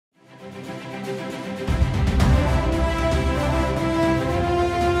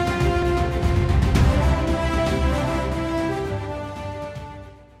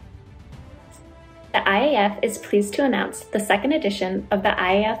IAF is pleased to announce the second edition of the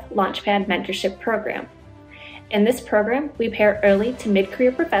IAF Launchpad Mentorship Program. In this program, we pair early to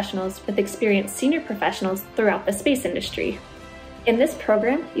mid-career professionals with experienced senior professionals throughout the space industry. In this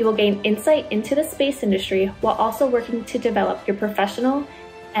program, you will gain insight into the space industry while also working to develop your professional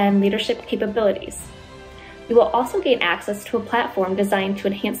and leadership capabilities. You will also gain access to a platform designed to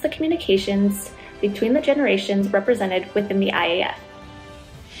enhance the communications between the generations represented within the IAF.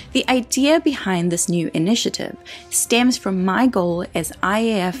 The idea behind this new initiative stems from my goal as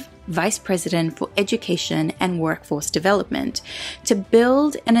IAF Vice President for Education and Workforce Development to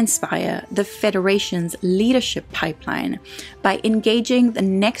build and inspire the Federation's leadership pipeline by engaging the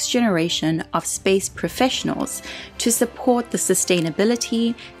next generation of space professionals to support the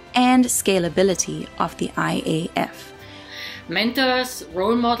sustainability and scalability of the IAF. Mentors,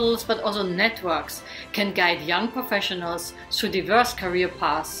 role models, but also networks can guide young professionals through diverse career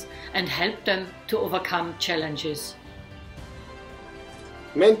paths and help them to overcome challenges.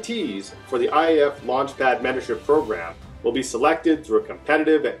 Mentees for the IAF Launchpad Mentorship Program will be selected through a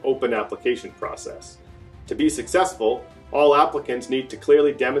competitive and open application process. To be successful, all applicants need to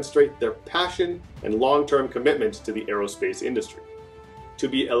clearly demonstrate their passion and long-term commitment to the aerospace industry. To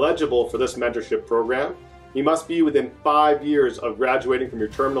be eligible for this mentorship program, you must be within 5 years of graduating from your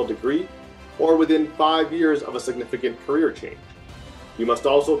terminal degree or within 5 years of a significant career change. You must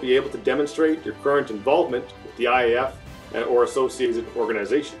also be able to demonstrate your current involvement with the IAF or associated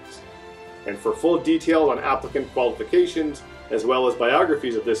organizations. And for full detail on applicant qualifications, as well as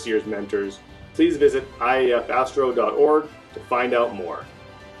biographies of this year's mentors, please visit iafastro.org to find out more.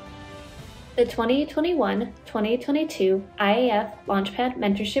 The 2021-2022 IAF Launchpad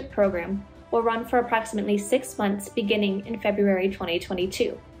Mentorship Program will run for approximately 6 months beginning in February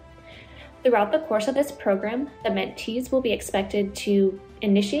 2022. Throughout the course of this program, the mentees will be expected to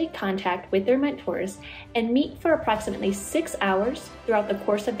initiate contact with their mentors and meet for approximately 6 hours throughout the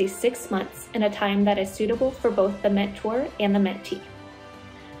course of these 6 months in a time that is suitable for both the mentor and the mentee.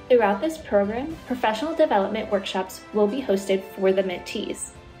 Throughout this program, professional development workshops will be hosted for the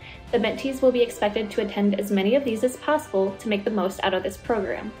mentees. The mentees will be expected to attend as many of these as possible to make the most out of this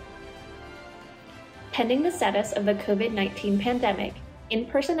program. Pending the status of the COVID-19 pandemic,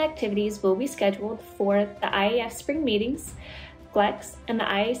 in-person activities will be scheduled for the IAF Spring Meetings, Flex, and the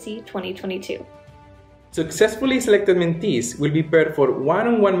IAC 2022. Successfully selected mentees will be paired for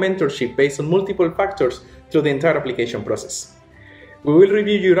one-on-one mentorship based on multiple factors through the entire application process. We will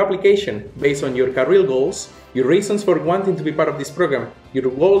review your application based on your career goals, your reasons for wanting to be part of this program, your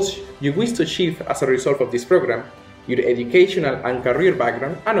goals you wish to achieve as a result of this program, your educational and career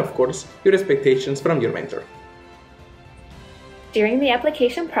background, and of course, your expectations from your mentor. During the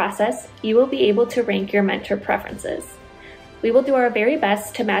application process, you will be able to rank your mentor preferences. We will do our very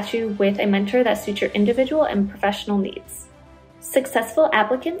best to match you with a mentor that suits your individual and professional needs. Successful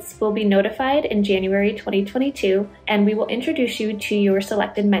applicants will be notified in January 2022, and we will introduce you to your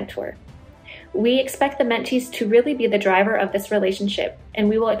selected mentor. We expect the mentees to really be the driver of this relationship, and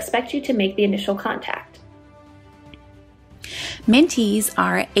we will expect you to make the initial contact. Mentees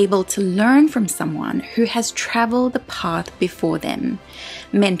are able to learn from someone who has traveled the path before them.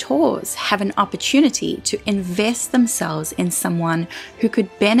 Mentors have an opportunity to invest themselves in someone who could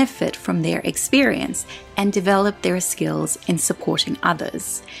benefit from their experience and develop their skills in supporting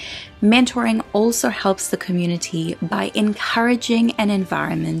others. Mentoring also helps the community by encouraging an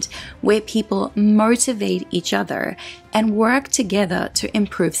environment where people motivate each other and work together to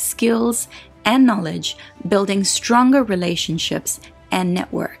improve skills and knowledge, building stronger relationships and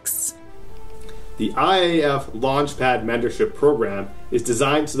networks. The IAF Launchpad Mentorship Program is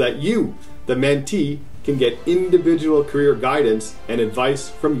designed so that you, the mentee, can get individual career guidance and advice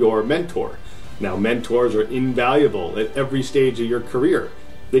from your mentor. Now, mentors are invaluable at every stage of your career.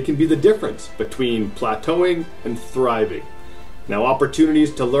 They can be the difference between plateauing and thriving. Now,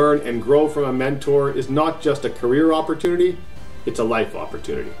 opportunities to learn and grow from a mentor is not just a career opportunity, it's a life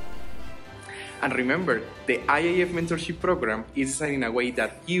opportunity. And remember, the IAF Mentorship Program is designed in a way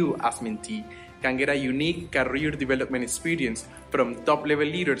that you, as mentee, can get a unique career development experience from top-level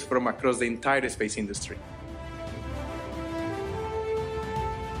leaders from across the entire space industry.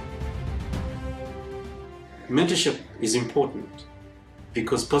 Mentorship is important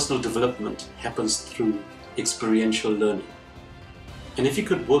because personal development happens through experiential learning. And if you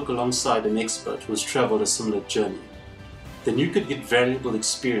could work alongside an expert who has traveled a similar journey, then you could get valuable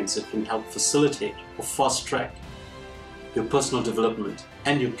experience that can help facilitate or fast-track your personal development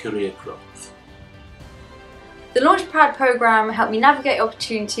and your career growth. The Launchpad program helped me navigate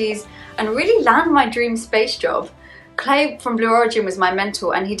opportunities and really land my dream space job. Clay from Blue Origin was my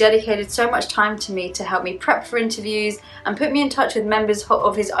mentor, and he dedicated so much time to me to help me prep for interviews and put me in touch with members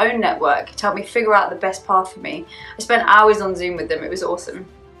of his own network to help me figure out the best path for me. I spent hours on Zoom with them. It was awesome.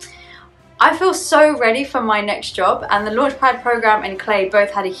 I feel so ready for my next job, and the Launchpad program and Clay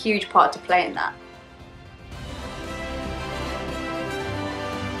both had a huge part to play in that.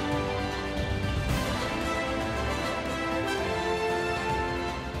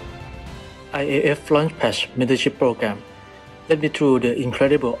 IAF Launchpad Mentorship Program led me through the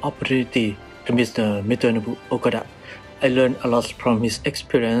incredible opportunity to meet Mr. Okada. I learned a lot from his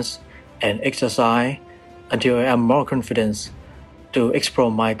experience and exercise until I am more confident to explore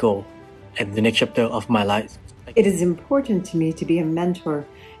my goal and the next chapter of my life. It is important to me to be a mentor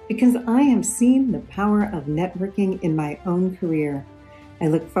because I am seeing the power of networking in my own career. I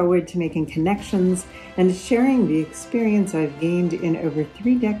look forward to making connections and sharing the experience I've gained in over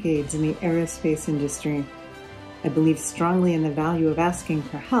 3 decades in the aerospace industry. I believe strongly in the value of asking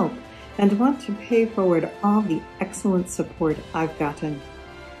for help and want to pay forward all the excellent support I've gotten.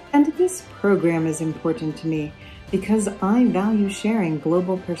 And this program is important to me because I value sharing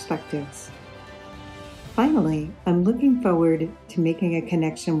global perspectives. Finally, I'm looking forward to making a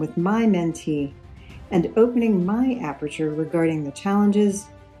connection with my mentee and opening my aperture regarding the challenges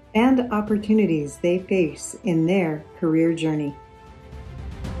and opportunities they face in their career journey.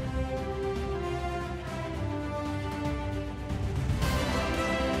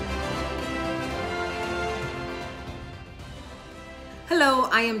 Hello,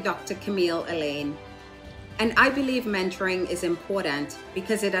 I am Dr. Camille Elaine, and I believe mentoring is important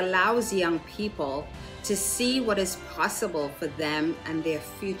because it allows young people to see what is possible for them and their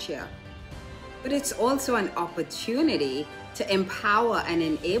future. But it's also an opportunity to empower and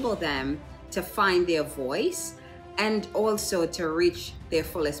enable them to find their voice and also to reach their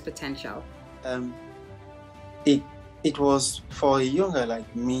fullest potential. It was for a younger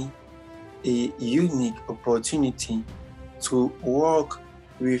like me a unique opportunity to work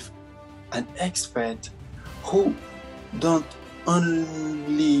with an expert who don't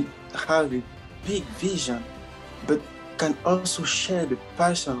only have a big vision but can also share the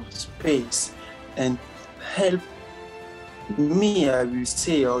passion of space and help me, I will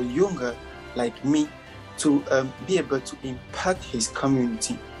say, or younger like me, to be able to impact his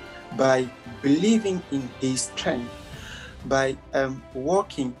community by believing in his strength, by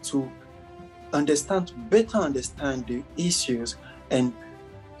working to better understand the issues and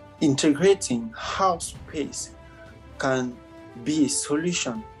integrating how space can be a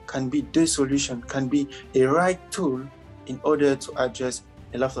solution, can be the solution, can be a right tool in order to address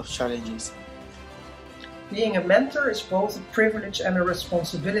a lot of challenges. Being a mentor is both a privilege and a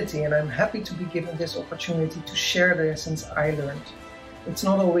responsibility, and I'm happy to be given this opportunity to share the lessons I learned. It's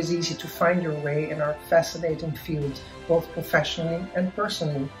not always easy to find your way in our fascinating field, both professionally and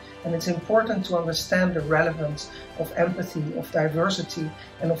personally, and it's important to understand the relevance of empathy, of diversity,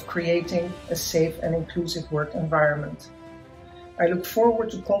 and of creating a safe and inclusive work environment. I look forward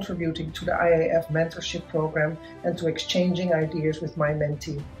to contributing to the IAF Mentorship Program and to exchanging ideas with my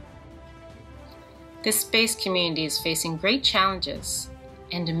mentee. This space community is facing great challenges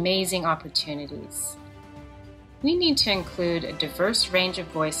and amazing opportunities. We need to include a diverse range of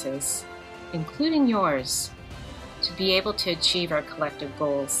voices, including yours, to be able to achieve our collective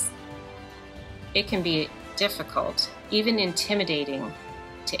goals. It can be difficult, even intimidating,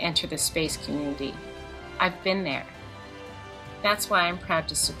 to enter the space community. I've been there. That's why I'm proud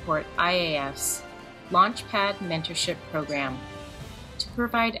to support IAF's Launchpad Mentorship Program to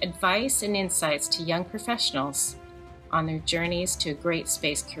provide advice and insights to young professionals on their journeys to a great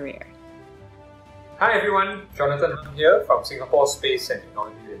space career. Hi everyone, Jonathan here from Singapore Space and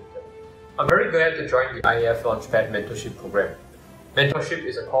Technology Limited. I'm very glad to join the IAF Launchpad Mentorship Program. Mentorship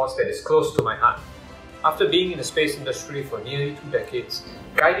is a cause that is close to my heart. After being in the space industry for nearly 2 decades,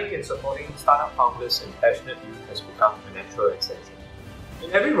 guiding and supporting startup founders and passionate youth has become a natural extension.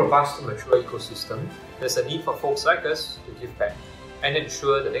 In every robust and mature ecosystem, there's a need for folks like us to give back and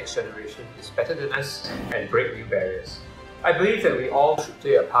ensure the next generation is better than us and break new barriers. I believe that we all should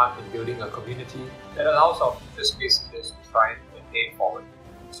play a part in building a community that allows our future space leaders to thrive and aim forward,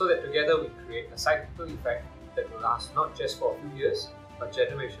 so that together we create a cyclical effect that will last not just for a few years, but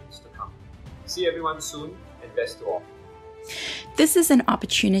generations to come. See everyone soon, and best to all. This is an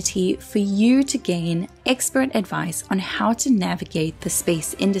opportunity for you to gain expert advice on how to navigate the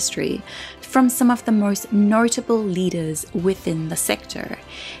space industry from some of the most notable leaders within the sector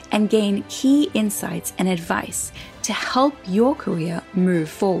and gain key insights and advice to help your career move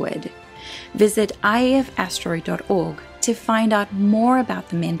forward. Visit iafasteroid.org to find out more about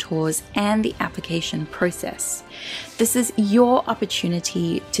the mentors and the application process. This is your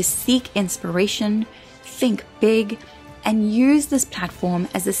opportunity to seek inspiration, think big, and use this platform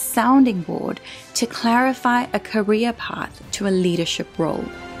as a sounding board to clarify a career path to a leadership role.